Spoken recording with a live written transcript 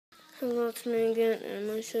Hello, it's me again, and I'm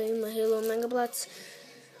going to show you my Halo Megabots.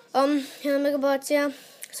 Halo Megabots, yeah.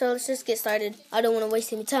 So let's just get started. I don't want to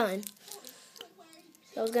waste any time.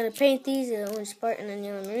 So I was going to paint these in orange Spartan and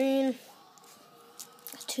yellow Marine.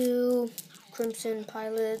 2 Crimson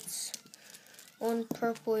Pilots. 1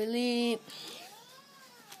 Purple Elite.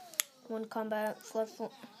 1 Combat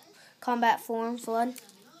Form Flood.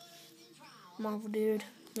 Marvel Dude.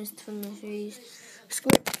 Missed from the series.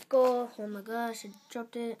 Script Skull. Oh my gosh, I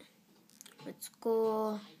dropped it. Let's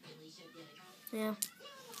go. Yeah.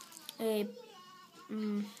 A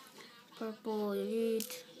Purple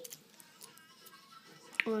Elite.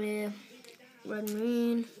 Oh yeah. Red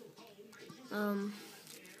Marine.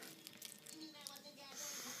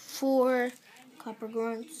 4 Copper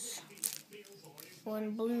Grunts.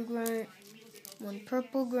 1 Blue Grunt. 1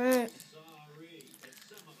 Purple Grunt.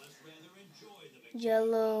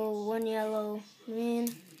 One Yellow Marine.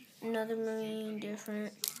 Another Marine,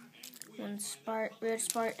 different. 1 Red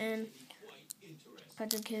Spartan.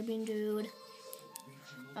 Patrick Caribbean Dude.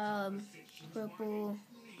 Purple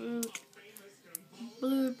Brute.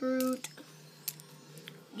 Blue Brute.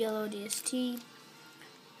 Yellow DST.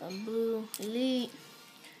 Blue Elite.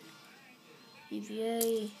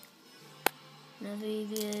 EVA. Another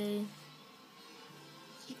EVA.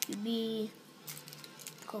 CQB.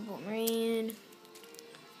 Cobalt Marine.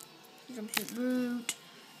 Jumpsuit Brute.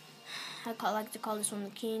 I like to call this one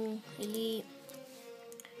the King Elite.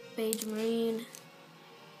 Beige Marine.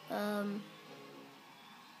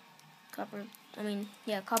 Copper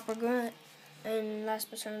Grunt. And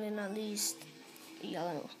last but certainly not least, the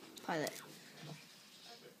Yellow Pilot.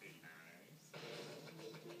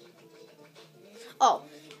 Oh,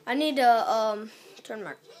 I need to turn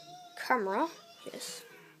my camera. Yes,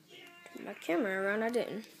 turn my camera around. I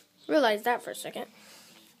didn't realize that for a second.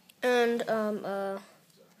 And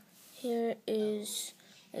here is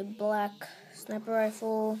a black sniper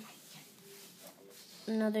rifle.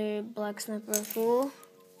 Another black sniper rifle.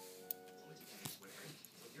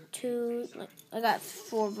 I got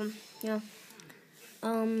 4 of them. Yeah.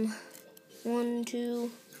 1,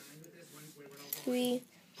 2, 3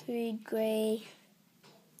 gray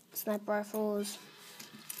sniper rifles.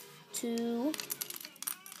 2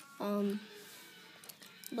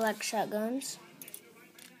 black shotguns.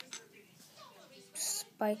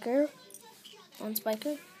 One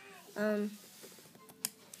spiker.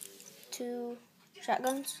 2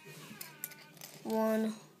 shotguns.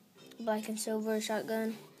 1 black and silver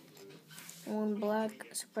shotgun. 1 black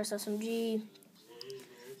suppressed SMG.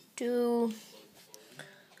 2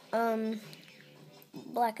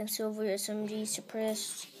 black and silver SMG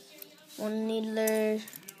suppressed. 1 needler.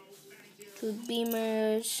 2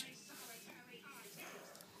 beamers.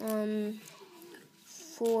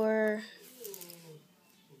 4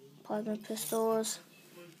 plasma pistols.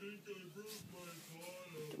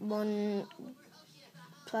 1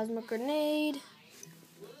 plasma grenade.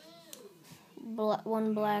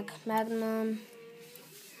 1 black magnum.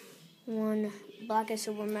 1 black and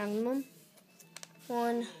silver magnum.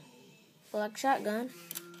 1 black shotgun,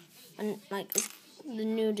 and the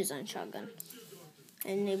new design shotgun,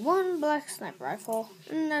 and 1 black sniper rifle.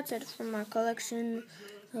 And that's it for my collection.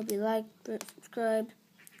 Hope you liked, subscribe,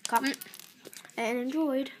 comment, and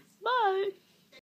enjoyed. Bye.